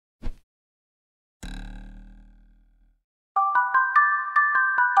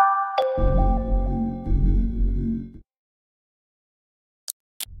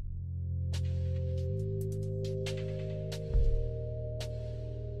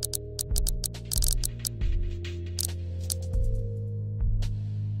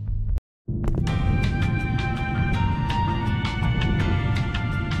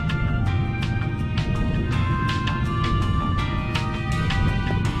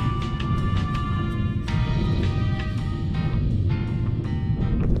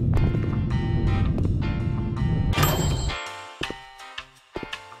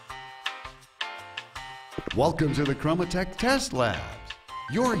Welcome to the Chromatech Test Labs.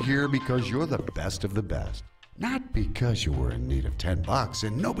 You're here because you're the best of the best, not because you were in need of $10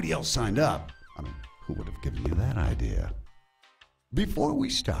 and nobody else signed up. I mean, who would have given you that idea? Before we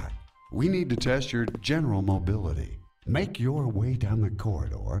start, we need to test your general mobility. Make your way down the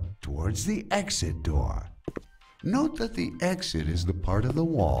corridor towards the exit door. Note that the exit is the part of the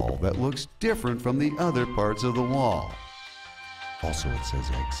wall that looks different from the other parts of the wall. Also, it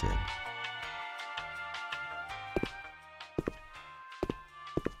says exit.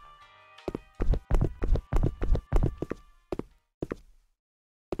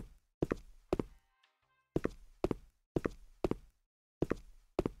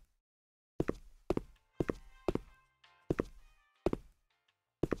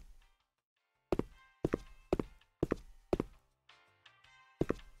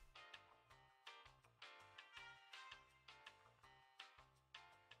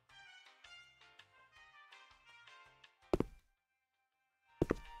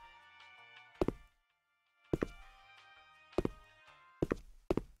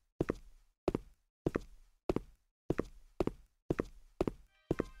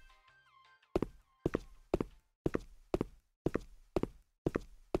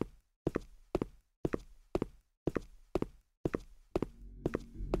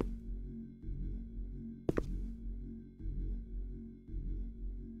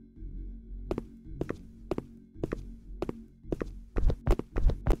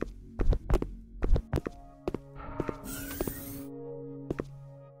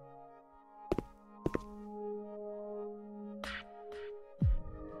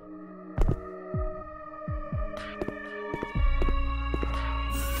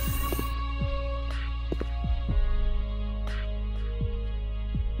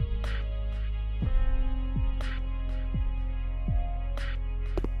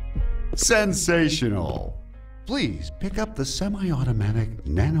 Sensational! Please pick up the semi-automatic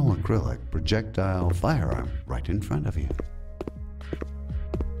nano-acrylic projectile firearm right in front of you.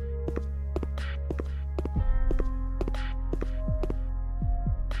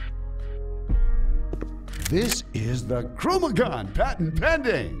 This is the Chromagun patent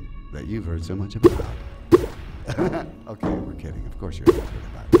pending that you've heard so much about. Okay, we're kidding. Of course you're heard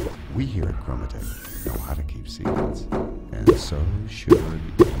about it. We here at Chromatech know how to keep secrets, and so should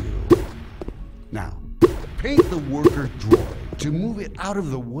you. Now, paint the worker droid to move it out of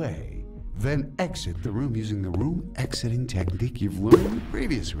the way, then exit the room using the room exiting technique you've learned in the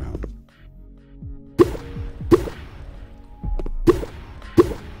previous room.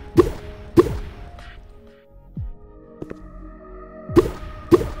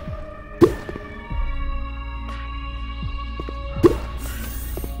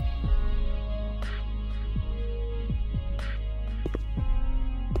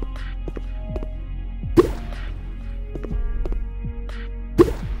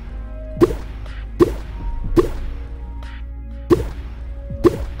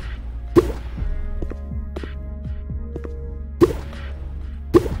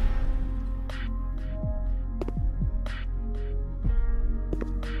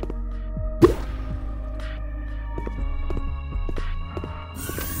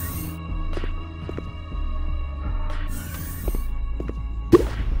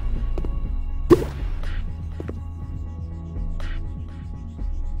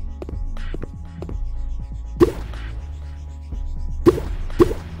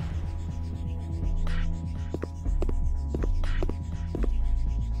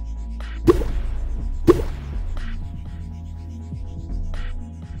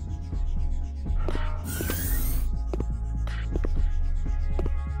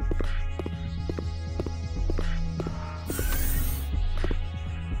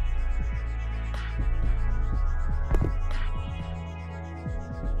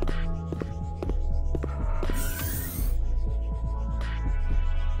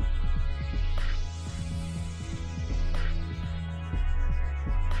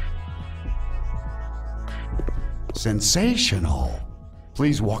 Sensational!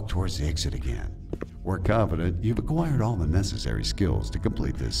 Please walk towards the exit again. We're confident you've acquired all the necessary skills to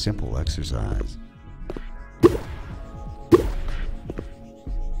complete this simple exercise.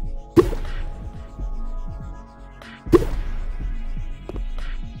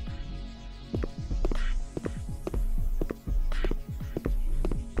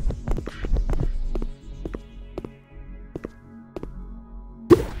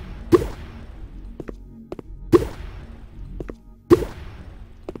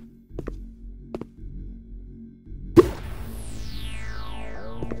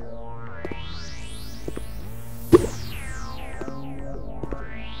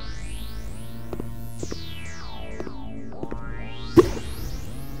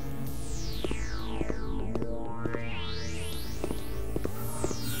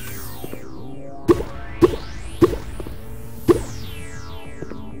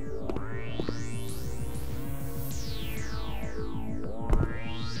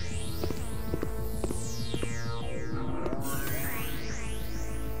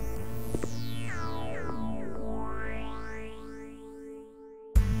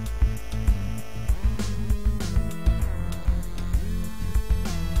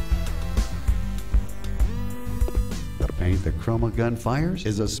 the Chromagun fires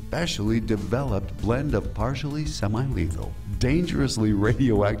is a specially developed blend of partially semi-lethal, dangerously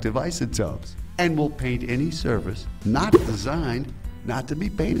radioactive isotopes, and will paint any surface not designed not to be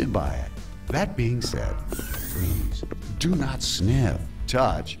painted by it. That being said, please do not sniff,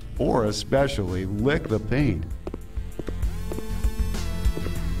 touch, or especially lick the paint.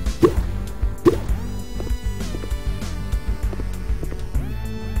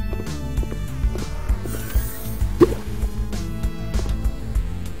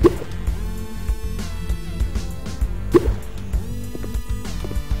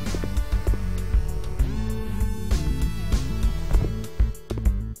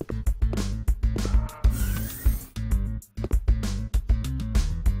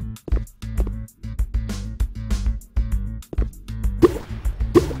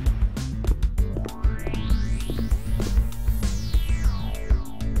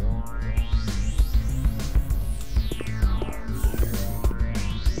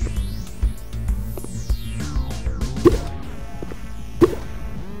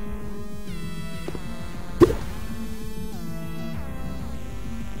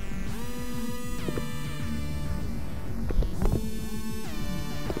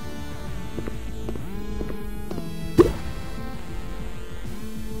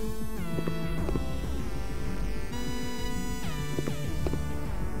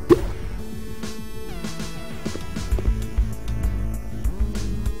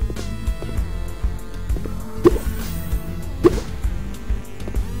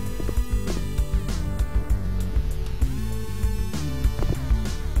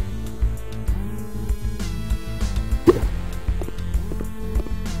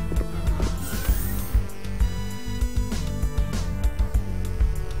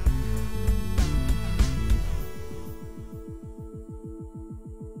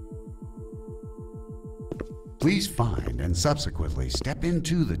 Please find and subsequently step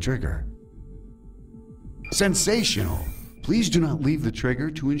into the trigger. Sensational! Please do not leave the trigger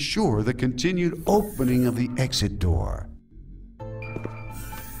to ensure the continued opening of the exit door.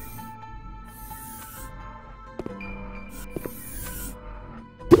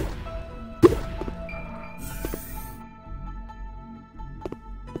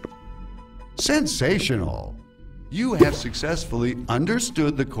 Sensational! You have successfully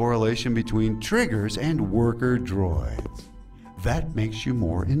understood the correlation between triggers and worker droids. That makes you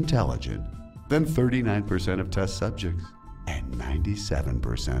more intelligent than 39% of test subjects and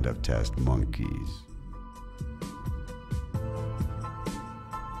 97% of test monkeys.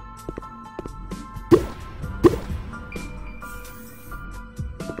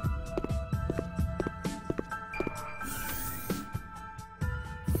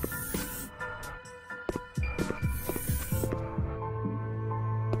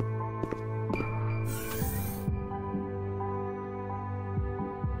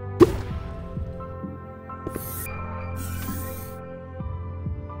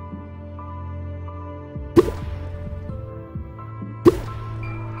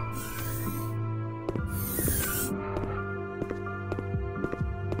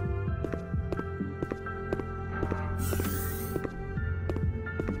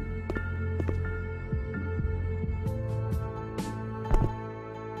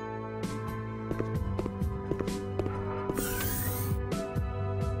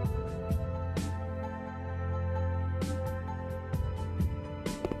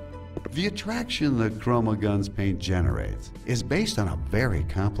 The attraction that Chromagun's paint generates is based on a very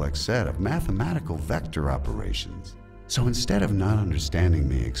complex set of mathematical vector operations. So instead of not understanding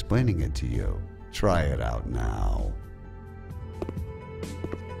me explaining it to you, try it out now.